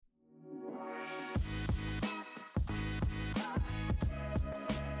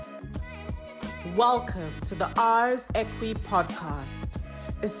Welcome to the Ars Equi podcast,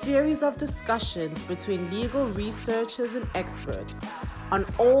 a series of discussions between legal researchers and experts on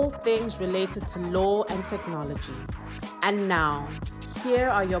all things related to law and technology. And now, here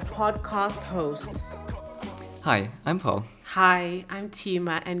are your podcast hosts. Hi, I'm Paul. Hi, I'm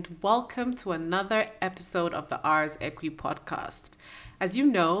Tima, and welcome to another episode of the Ars Equi podcast. As you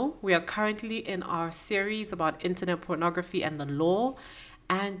know, we are currently in our series about internet pornography and the law.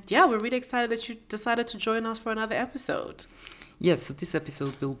 And yeah, we're really excited that you decided to join us for another episode. Yes, so this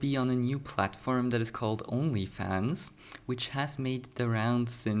episode will be on a new platform that is called OnlyFans, which has made the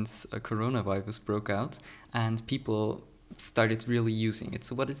rounds since a coronavirus broke out and people started really using it.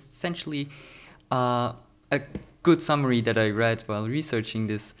 So what is essentially a good summary that I read while researching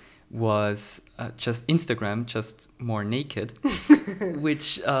this was just Instagram, just more naked,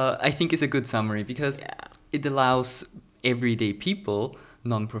 which I think is a good summary because it allows everyday people,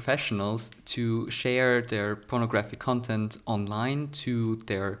 non-professionals, to share their pornographic content online to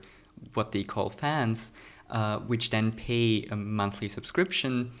their what they call fans, which then pay a monthly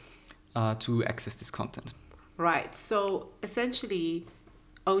subscription to access this content. Right. So essentially,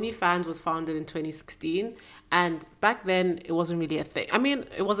 OnlyFans was founded in 2016, and back then it wasn't really a thing. I mean,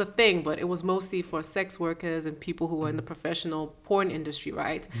 it was a thing, but it was mostly for sex workers and people who were in the professional porn industry,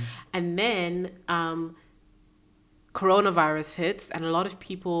 right? And then coronavirus hits, and a lot of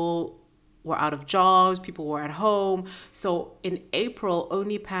people were out of jobs, people were at home. So in April,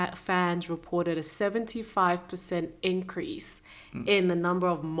 OnlyFans reported a 75% increase in the number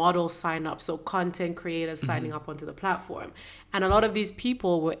of models sign up, so content creators signing up onto the platform. And a lot of these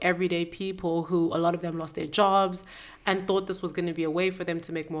people were everyday people who, a lot of them lost their jobs and thought this was going to be a way for them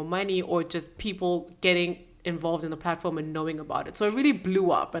to make more money, or just people getting involved in the platform and knowing about it. So it really blew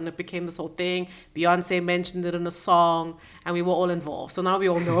up and it became this whole thing. Beyonce mentioned it in a song and we were all involved. So now we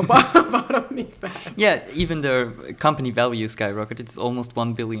all know about OnlyFans. Yeah, even their company value skyrocketed. It's almost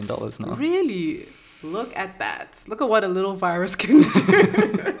 $1 billion now. Really? Look at that. Look at what a little virus can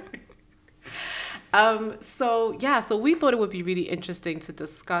do. So we thought it would be really interesting to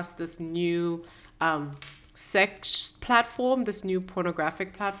discuss this new sex platform, this new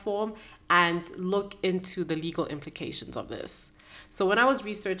pornographic platform, and look into the legal implications of this. So when I was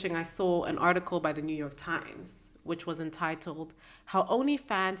researching, I saw an article by the New York Times, which was entitled, "How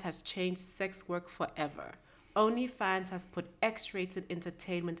OnlyFans Has Changed Sex Work Forever. OnlyFans has put X-rated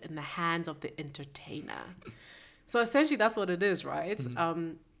entertainment in the hands of the entertainer." So essentially that's what it is, right?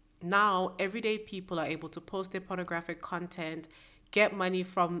 Now everyday people are able to post their pornographic content, get money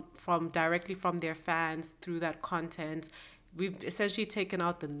from directly from their fans through that content. We've essentially taken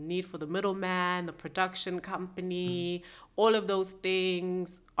out the need for the middleman, the production company, all of those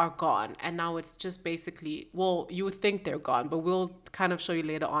things are gone. And now it's just basically, well, you would think they're gone, but we'll kind of show you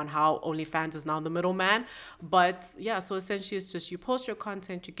later on how OnlyFans is now the middleman. But yeah, so essentially it's just you post your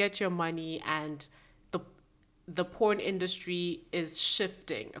content, you get your money, and the porn industry is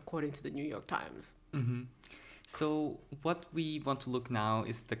shifting according to the New York Times. So what we want to look now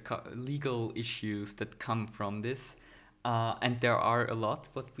is the legal issues that come from this. And there are a lot.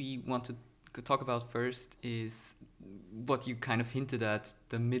 What we want to talk about first is what you kind of hinted at,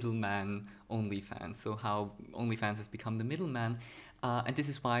 the middleman OnlyFans. So how OnlyFans has become the middleman. And this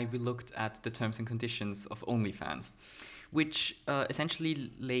is why we looked at the terms and conditions of OnlyFans, which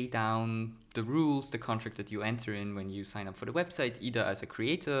essentially lay down the rules, the contract that you enter in when you sign up for the website, either as a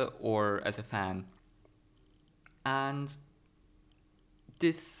creator or as a fan. And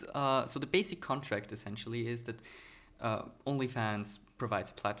this, so the basic contract essentially is that OnlyFans provides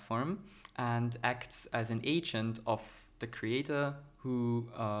a platform and acts as an agent of the creator who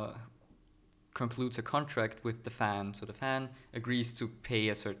concludes a contract with the fan. So the fan agrees to pay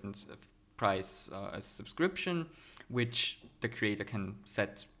a certain price as a subscription, which the creator can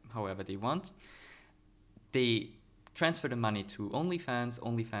set however they want. They transfer the money to OnlyFans.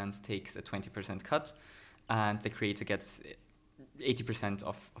 OnlyFans takes a 20% cut, and the creator gets 80%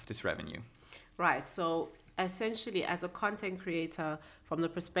 of this revenue. Right. So essentially, as a content creator, from the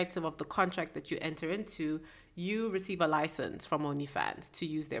perspective of the contract that you enter into, you receive a license from OnlyFans to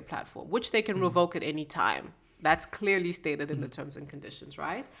use their platform, which they can revoke at any time. That's clearly stated in the terms and conditions,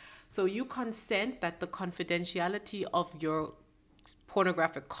 right? So you consent that the confidentiality of your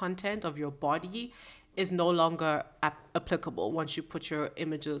pornographic content, of your body, is no longer applicable once you put your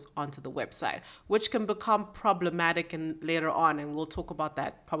images onto the website, which can become problematic later on. And we'll talk about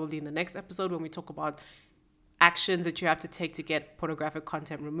that probably in the next episode when we talk about actions that you have to take to get pornographic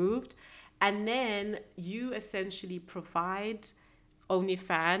content removed. And then you essentially provide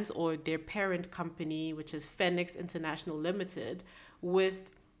OnlyFans or their parent company, which is Phoenix International Limited, with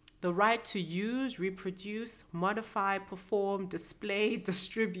the right to use, reproduce, modify, perform, display,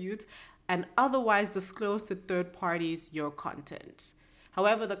 distribute, and otherwise disclose to third parties your content.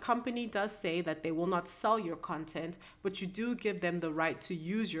 However, the company does say that they will not sell your content, but you do give them the right to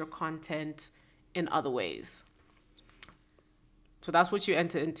use your content in other ways. So that's what you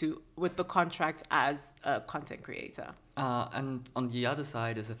enter into with the contract as a content creator. And on the other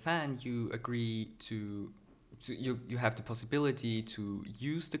side, as a fan, you agree to you have the possibility to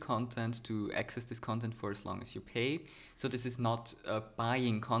use the content, to access this content for as long as you pay. So this is not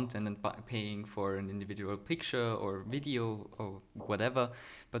buying content and paying for an individual picture or video or whatever,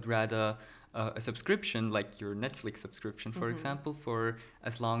 but rather a subscription, like your Netflix subscription, for example. For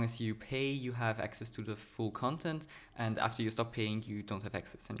as long as you pay, you have access to the full content, and after you stop paying, you don't have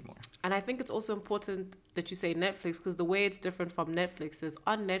access anymore. And I think it's also important that you say Netflix, because the way it's different from Netflix is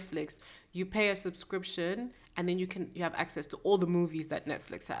on Netflix, you pay a subscription and then you have access to all the movies that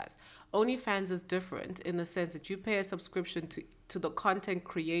Netflix has. OnlyFans is different in the sense that you pay a subscription to the content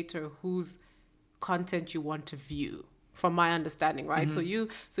creator whose content you want to view, from my understanding, right?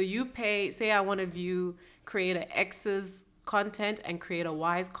 Mm-hmm. So you pay, say I want to view Creator X's content and Creator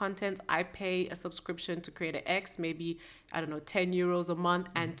Y's content. I pay a subscription to Creator X, maybe, I don't know, 10 euros a month,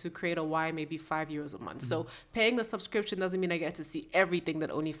 and to Creator Y, maybe 5 euros a month. Mm-hmm. So paying the subscription doesn't mean I get to see everything that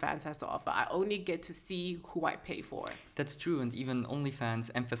OnlyFans has to offer. I only get to see who I pay for. That's true, and even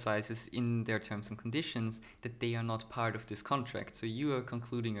OnlyFans emphasizes in their terms and conditions that they are not part of this contract. So you are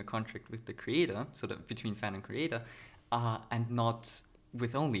concluding a contract with the creator, so that between fan and creator, and not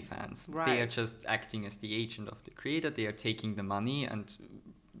with OnlyFans. Right. They are just acting as the agent of the creator. They are taking the money and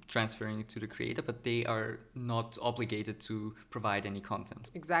transferring it to the creator, but they are not obligated to provide any content.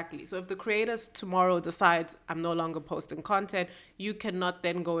 Exactly. So if the creators tomorrow decide I'm no longer posting content, you cannot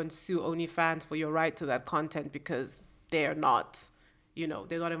then go and sue OnlyFans for your right to that content because they're not,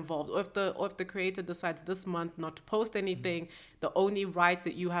 they're not involved. Or if the creator decides this month not to post anything, the only rights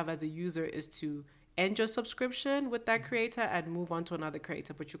that you have as a user is to end your subscription with that creator and move on to another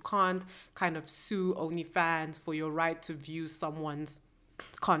creator. But you can't kind of sue OnlyFans for your right to view someone's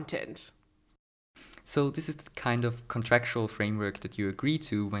content. So this is the kind of contractual framework that you agree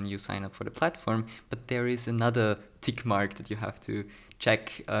to when you sign up for the platform, but there is another tick mark that you have to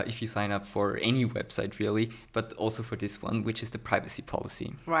check if you sign up for any website really, but also for this one, which is the privacy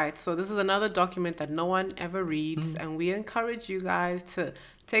policy. Right, so this is another document that no one ever reads, and we encourage you guys to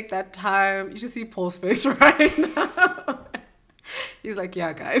take that time. You should see Paul's face right now. He's like,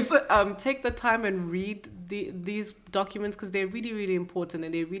 yeah, guys, take the time and read these documents because they're really, really important,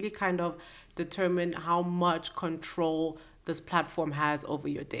 and they really kind of determine how much control this platform has over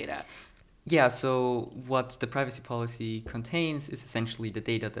your data. Yeah, so what the privacy policy contains is essentially the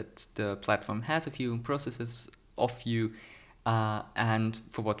data that the platform has of you and processes of you, and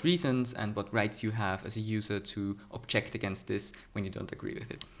for what reasons and what rights you have as a user to object against this when you don't agree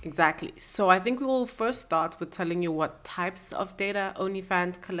with it. Exactly. So I think we will first start with telling you what types of data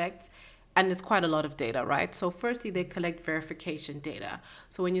OnlyFans collects. And it's quite a lot of data, right? So firstly, they collect verification data.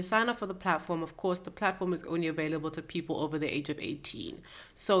 So when you sign up for the platform, of course, the platform is only available to people over the age of 18.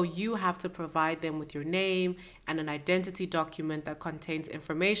 So you have to provide them with your name and an identity document that contains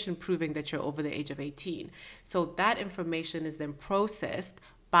information proving that you're over the age of 18. So that information is then processed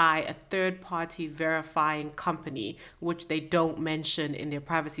by a third-party verifying company, which they don't mention in their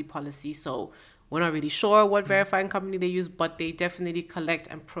privacy policy. So we're not really sure what verifying company they use, but they definitely collect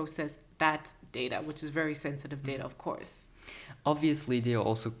and process that data, which is very sensitive data, of course. Obviously, they are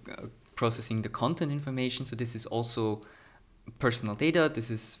also processing the content information. So this is also personal data.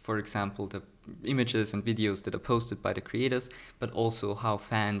 This is, for example, the images and videos that are posted by the creators, but also how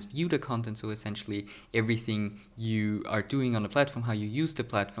fans view the content. So essentially, everything you are doing on the platform, how you use the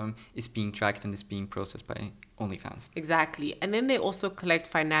platform, is being tracked and is being processed by OnlyFans. Exactly. And then they also collect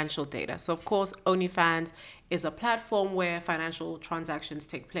financial data. So of course, OnlyFans is a platform where financial transactions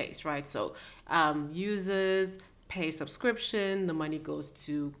take place, right? So users pay subscription, the money goes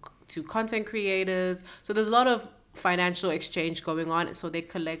to content creators. So there's a lot of financial exchange going on. So they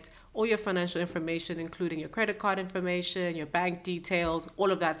collect all your financial information, including your credit card information, your bank details,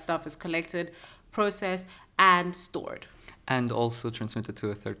 all of that stuff is collected, processed, and stored. And also transmitted to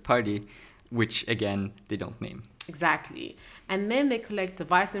a third party, which again, they don't name. Exactly. And then they collect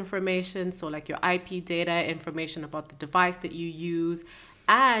device information, so like your IP data, information about the device that you use,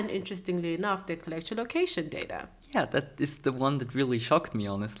 and interestingly enough, they collect your location data. Yeah, that is the one that really shocked me,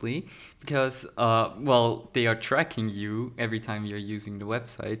 honestly, because, they are tracking you every time you're using the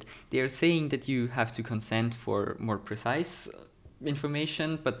website. They are saying that you have to consent for more precise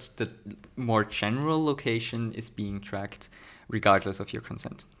information, but the more general location is being tracked regardless of your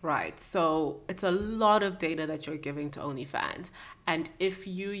consent. Right. So it's a lot of data that you're giving to OnlyFans. And if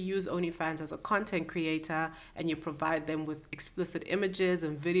you use OnlyFans as a content creator and you provide them with explicit images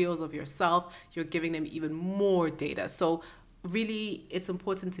and videos of yourself, you're giving them even more data. So really, it's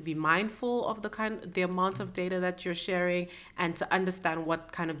important to be mindful of the amount of data that you're sharing and to understand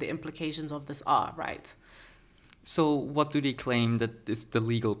what kind of the implications of this are, right? So what do they claim that is the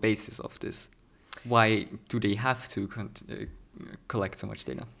legal basis of this? Why do they have to collect so much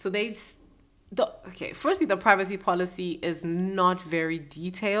data? So firstly, the privacy policy is not very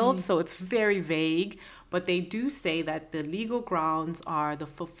detailed, so it's very vague, but they do say that the legal grounds are the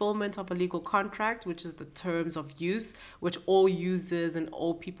fulfillment of a legal contract, which is the terms of use, which all users and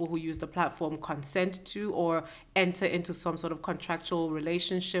all people who use the platform consent to or enter into some sort of contractual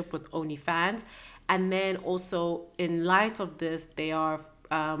relationship with OnlyFans. And then also, in light of this, they are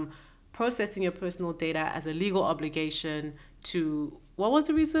processing your personal data as a legal obligation to, what was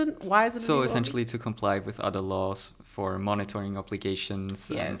the reason? Why is it so essentially to comply with other laws for monitoring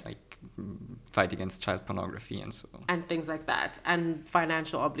obligations Yes. and fight against child pornography and so on. And things like that, and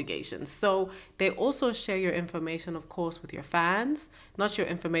financial obligations. So they also share your information, of course, with your fans. Not your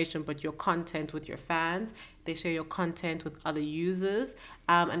information, but your content with your fans. They share your content with other users.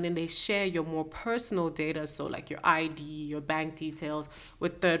 And then they share your more personal data, so like your ID, your bank details,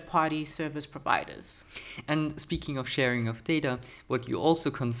 with third-party service providers. And speaking of sharing of data, what you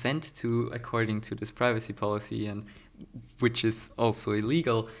also consent to, according to this privacy policy, and which is also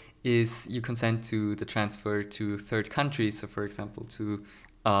illegal, is you consent to the transfer to third countries. So, for example, to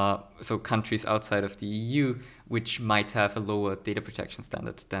countries outside of the EU, which might have a lower data protection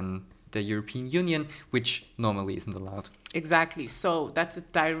standard than the European Union, which normally isn't allowed. Exactly. So that's a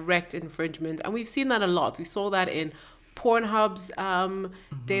direct infringement. And we've seen that a lot. We saw that in Pornhub's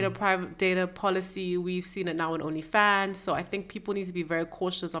data policy. We've seen it now in OnlyFans. So I think people need to be very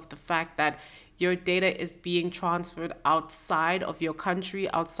cautious of the fact that your data is being transferred outside of your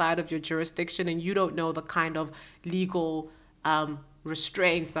country, outside of your jurisdiction, and you don't know the kind of legal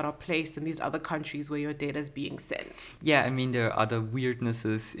restraints that are placed in these other countries where your data is being sent. Yeah, I mean, there are other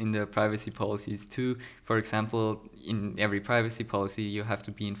weirdnesses in the privacy policies too. For example, in every privacy policy, you have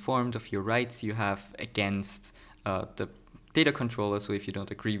to be informed of your rights you have against the data controller. So if you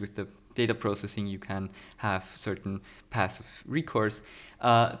don't agree with the data processing, you can have certain passive recourse.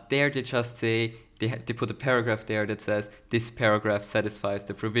 There they just say, they put a paragraph there that says, this paragraph satisfies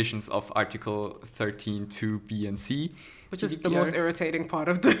the provisions of Article 13(2) B and C. Which is GDPR. the most irritating part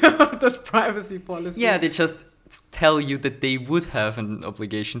of this privacy policy. Yeah, they just tell you that they would have an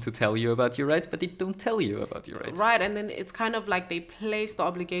obligation to tell you about your rights, but they don't tell you about your rights. Right, and then it's kind of like they place the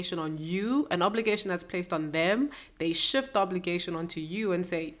obligation on you, an obligation that's placed on them. They shift the obligation onto you and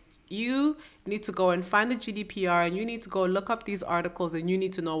say, you need to go and find the GDPR and you need to go look up these articles and you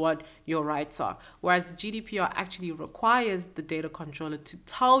need to know what your rights are. Whereas the GDPR actually requires the data controller to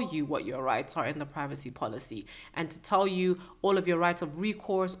tell you what your rights are in the privacy policy and to tell you all of your rights of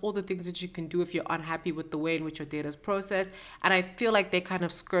recourse, all the things that you can do if you're unhappy with the way in which your data is processed. And I feel like they kind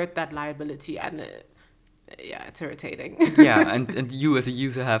of skirt that liability and yeah, it's irritating. Yeah, and you as a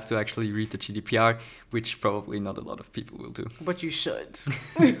user have to actually read the GDPR, which probably not a lot of people will do. But you should.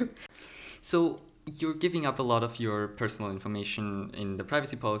 So you're giving up a lot of your personal information in the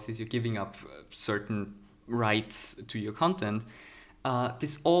privacy policies. You're giving up certain rights to your content.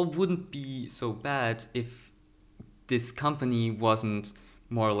 This all wouldn't be so bad if this company wasn't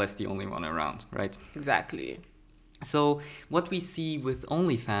more or less the only one around, right? Exactly. So what we see with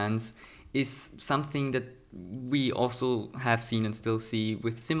OnlyFans is something that we also have seen and still see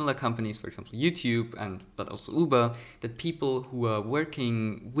with similar companies, for example, YouTube but also Uber, that people who are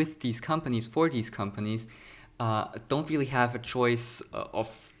working with these companies, for these companies, don't really have a choice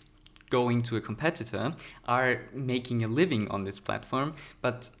of going to a competitor, are making a living on this platform,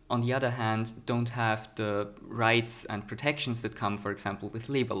 but on the other hand, don't have the rights and protections that come, for example, with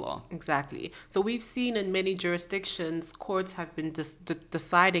labor law. Exactly. So we've seen in many jurisdictions, courts have been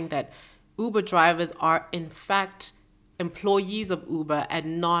deciding that Uber drivers are in fact employees of Uber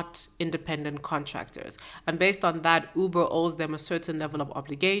and not independent contractors. And based on that, Uber owes them a certain level of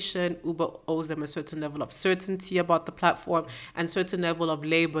obligation, Uber owes them a certain level of certainty about the platform and certain level of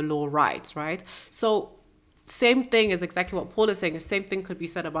labor law rights, right? So same thing is exactly what Paul is saying. The same thing could be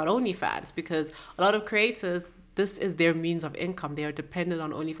said about OnlyFans, because a lot of creators, this is their means of income. They are dependent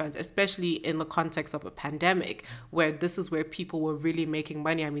on OnlyFans, especially in the context of a pandemic, where this is where people were really making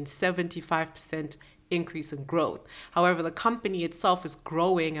money. I mean, 75% increase in growth. However, the company itself is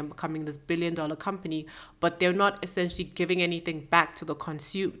growing and becoming this billion-dollar company, but they're not essentially giving anything back to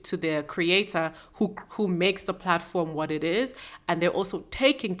to their creator who makes the platform what it is, and they're also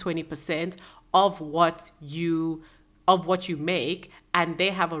taking 20% of what you make, and they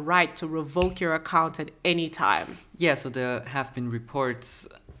have a right to revoke your account at any time. Yeah, so there have been reports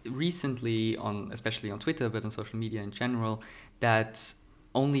recently especially on Twitter, but on social media in general, that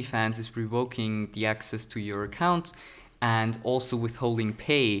OnlyFans is revoking the access to your account and also withholding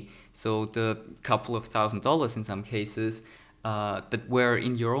pay. So the couple of $1,000s in some cases that were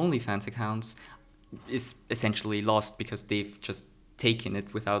in your OnlyFans accounts is essentially lost because they've just taken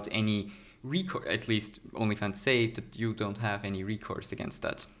it without any recourse. At least OnlyFans say that you don't have any recourse against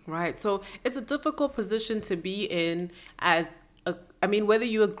that. Right. So it's a difficult position to be in whether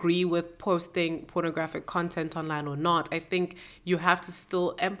you agree with posting pornographic content online or not, I think you have to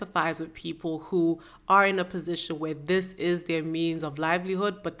still empathize with people who are in a position where this is their means of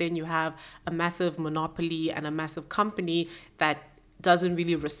livelihood, but then you have a massive monopoly and a massive company that doesn't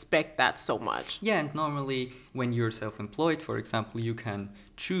really respect that so much. Yeah, and normally when you're self-employed, for example, you can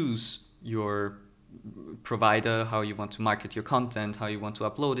choose your provider, how you want to market your content, how you want to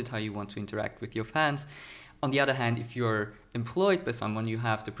upload it, how you want to interact with your fans. On the other hand, if you're employed by someone, you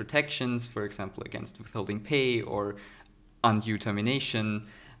have the protections, for example, against withholding pay or undue termination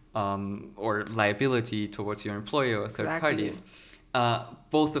or liability towards your employer or third parties.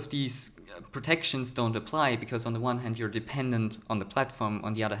 Both of these protections don't apply because on the one hand, you're dependent on the platform.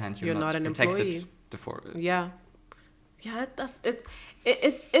 On the other hand, you're not protected. Yeah,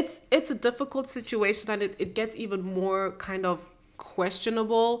 it's a difficult situation, and it gets even more kind of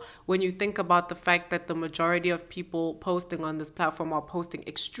questionable when you think about the fact that the majority of people posting on this platform are posting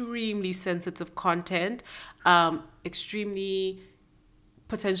extremely sensitive content, extremely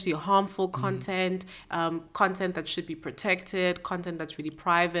potentially harmful content, content that should be protected, content that's really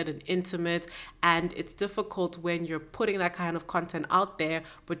private and intimate. And it's difficult when you're putting that kind of content out there,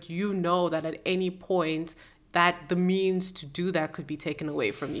 but you know that at any point that the means to do that could be taken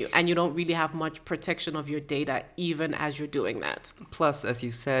away from you, and you don't really have much protection of your data even as you're doing that. Plus, as you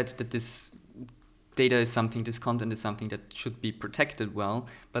said, that this content is something that should be protected well,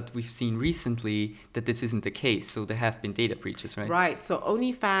 but we've seen recently that this isn't the case, so there have been data breaches, right? Right, so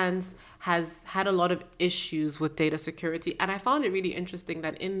OnlyFans has had a lot of issues with data security, and I found it really interesting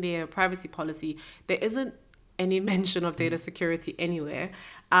that in their privacy policy, there isn't any mention of data security anywhere.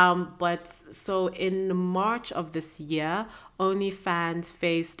 But so in March of this year, OnlyFans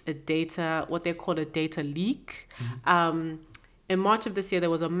faced what they call a data leak. In March of this year,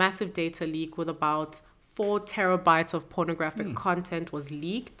 there was a massive data leak with about 4 terabytes of pornographic content was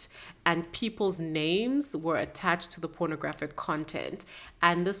leaked, and people's names were attached to the pornographic content.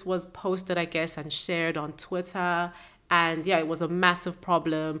 And this was posted, I guess, and shared on Twitter. And yeah, it was a massive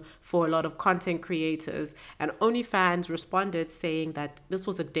problem for a lot of content creators. And OnlyFans responded saying that this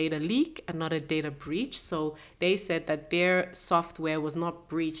was a data leak and not a data breach. So they said that their software was not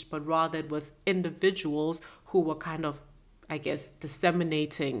breached, but rather it was individuals who were kind of, I guess,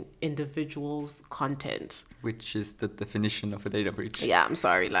 disseminating individuals' content. Which is the definition of a data breach. Yeah, I'm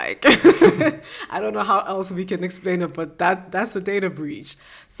sorry, I don't know how else we can explain it, but that's a data breach.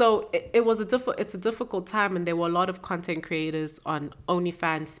 So it's a difficult time, and there were a lot of content creators on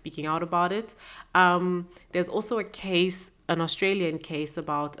OnlyFans speaking out about it. There's also an Australian case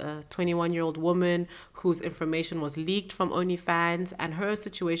about a 21-year-old woman whose information was leaked from OnlyFans, and her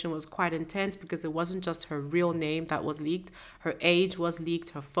situation was quite intense because it wasn't just her real name that was leaked. Her age was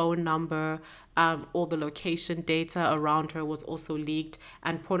leaked, her phone number, all the location data around her was also leaked,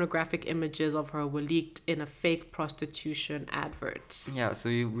 and pornographic images of her were leaked in a fake prostitution advert. Yeah, so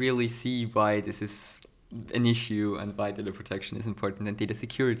you really see why this is an issue and why data protection is important and data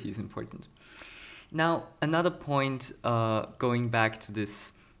security is important. Now, another point, going back to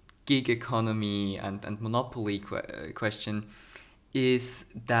this gig economy and monopoly question, is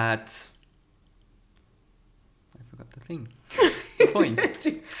that I forgot the thing. The point,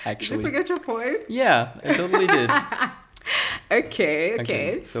 actually. Did you forget your point? Yeah, I totally did.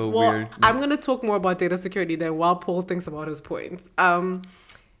 Okay. So I'm going to talk more about data security then while Paul thinks about his points. I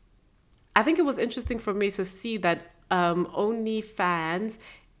think it was interesting for me to see that OnlyFans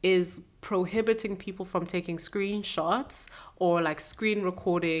is prohibiting people from taking screenshots or like screen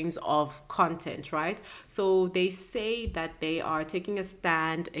recordings of content, right? So they say that they are taking a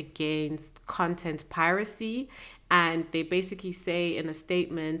stand against content piracy, and they basically say in a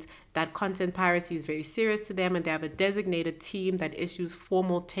statement that content piracy is very serious to them, and they have a designated team that issues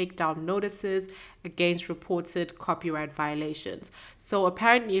formal takedown notices against reported copyright violations. So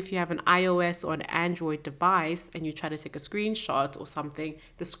apparently, if you have an iOS or an Android device and you try to take a screenshot or something,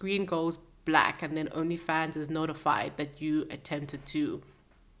 the screen goes black, and then OnlyFans is notified that you attempted to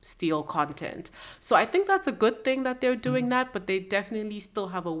steal content. So I think that's a good thing that they're doing that, but they definitely still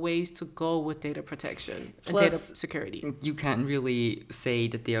have a ways to go with data protection and data security. You can't really say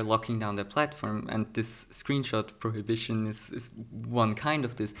that they are locking down their platform, and this screenshot prohibition is one kind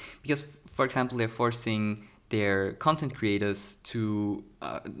of this, because, for example, they're forcing their content creators to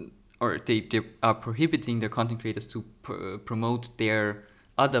or they are prohibiting their content creators to promote their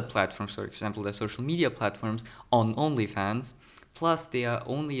other platforms, for example, their social media platforms on OnlyFans. Plus, they are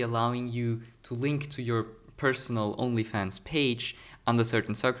only allowing you to link to your personal OnlyFans page under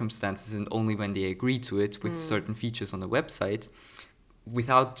certain circumstances, and only when they agree to it with certain features on the website.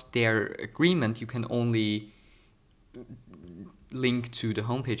 Without their agreement, you can only link to the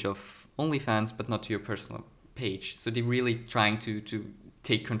homepage of OnlyFans, but not to your personal page. So they're really trying to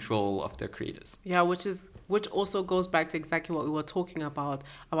take control of their creators. Yeah, which also goes back to exactly what we were talking about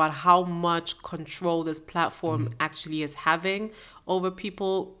how much control this platform actually is having over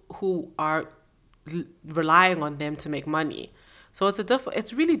people who are relying on them to make money. So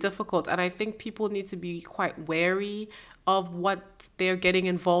it's really difficult, and I think people need to be quite wary of what they're getting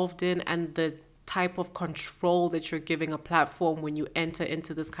involved in and the type of control that you're giving a platform when you enter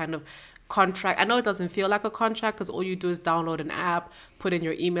into this kind of contract. I know it doesn't feel like a contract because all you do is download an app, put in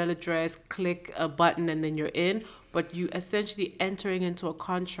your email address, click a button, and then you're in. But you essentially entering into a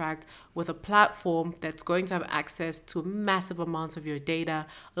contract with a platform that's going to have access to massive amounts of your data,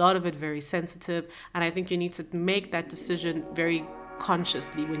 a lot of it very sensitive. And I think you need to make that decision very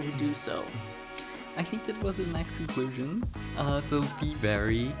consciously when you do so. I think that was a nice conclusion. So be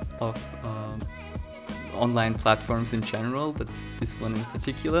wary of online platforms in general, but this one in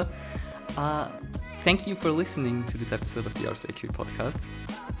particular. Thank you for listening to this episode of the Ars Equi podcast.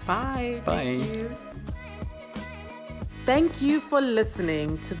 Bye. Bye. Thank you. Thank you for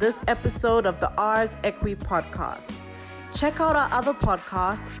listening to this episode of the Ars Equi podcast. Check out our other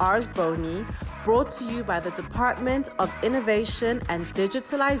podcast, Ars Boni, brought to you by the Department of Innovation and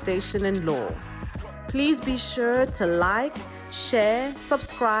Digitalization in Law. Please be sure to like, share,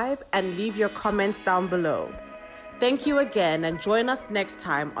 subscribe, and leave your comments down below. Thank you again, and join us next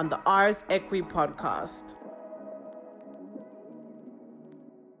time on the Ars Equi podcast.